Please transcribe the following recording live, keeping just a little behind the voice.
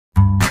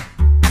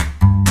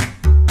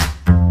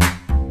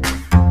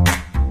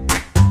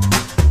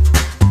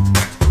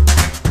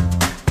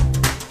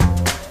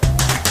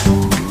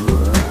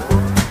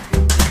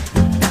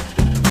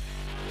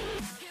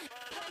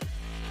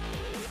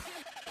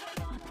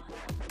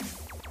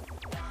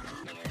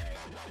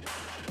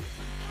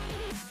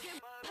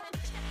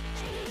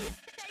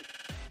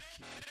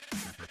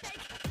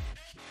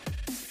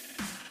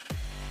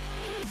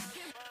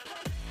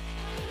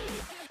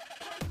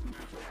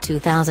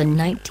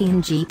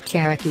2019 Jeep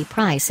Cherokee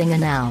pricing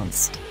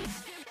announced.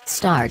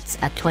 Starts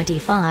at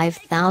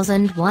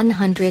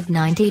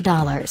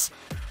 $25,190.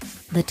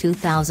 The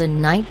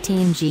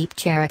 2019 Jeep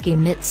Cherokee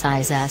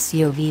midsize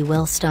SUV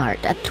will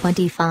start at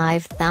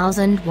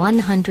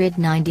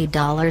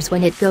 $25,190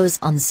 when it goes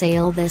on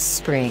sale this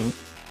spring.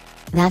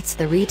 That's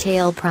the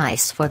retail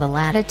price for the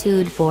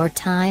Latitude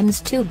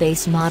 4x2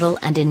 base model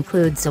and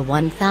includes a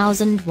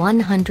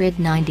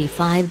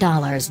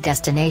 $1,195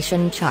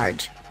 destination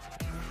charge.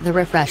 The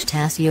refreshed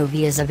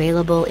SUV is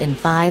available in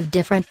 5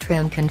 different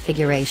trim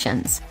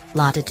configurations: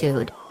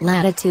 Latitude,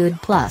 Latitude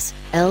Plus,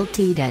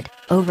 Latitude,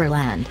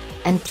 Overland,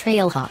 and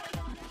Trailhawk.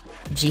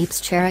 Jeep's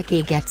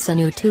Cherokee gets a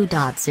new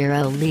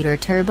 2.0-liter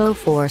turbo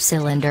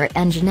 4-cylinder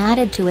engine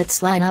added to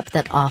its lineup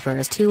that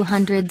offers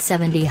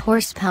 270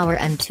 horsepower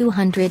and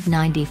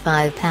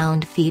 295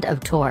 pound-feet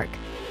of torque.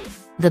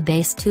 The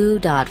base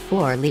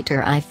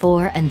 2.4-liter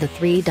i4 and the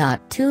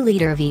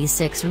 3.2-liter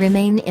V6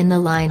 remain in the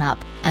lineup,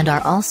 and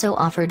are also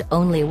offered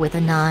only with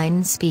a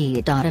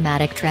 9-speed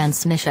automatic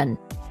transmission.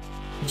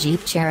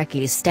 Jeep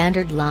Cherokee's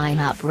standard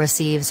lineup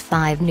receives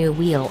 5 new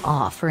wheel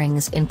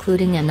offerings,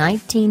 including a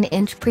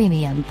 19-inch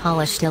premium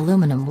polished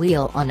aluminum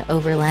wheel on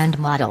Overland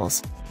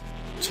models.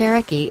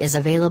 Cherokee is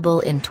available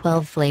in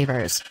 12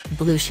 flavors: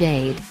 Blue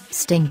Shade,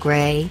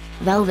 Stingray,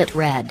 Velvet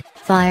Red,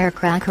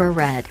 Firecracker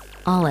Red,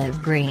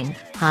 Olive Green,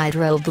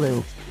 Hydro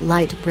Blue,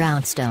 Light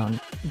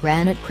Brownstone,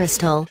 Granite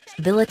Crystal,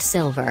 Billet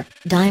Silver,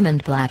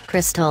 Diamond Black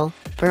Crystal,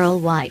 Pearl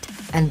White,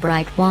 and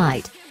Bright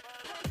White.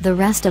 The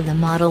rest of the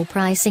model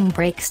pricing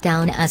breaks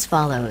down as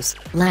follows: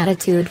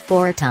 Latitude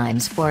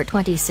 4x4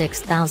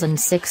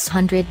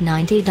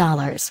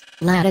 $26,690,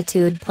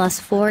 Latitude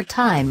Plus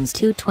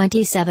 4x2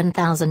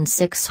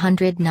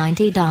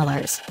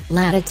 $27,690,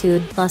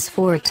 Latitude Plus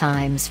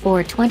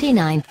 4x4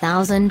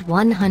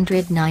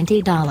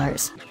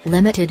 $29,190,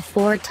 Limited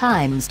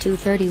 4x2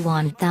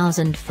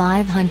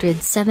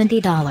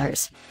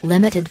 $31,570,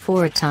 Limited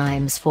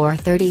 4x4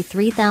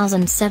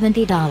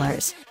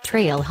 $33,070,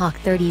 Trailhawk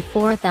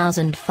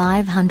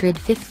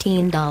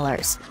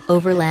 $34,515,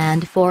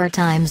 Overland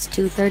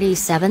 4x2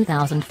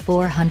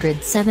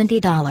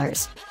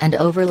 $37,470, and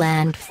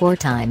Overland 4x4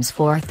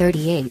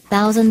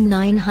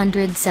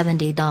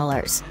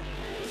 $38,970.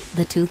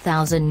 The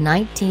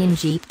 2019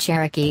 Jeep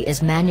Cherokee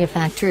is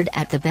manufactured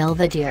at the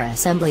Belvidere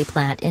Assembly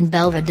Plant in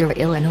Belvidere,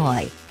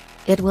 Illinois.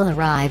 It will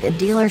arrive in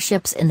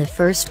dealerships in the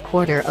first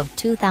quarter of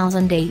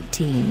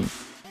 2018.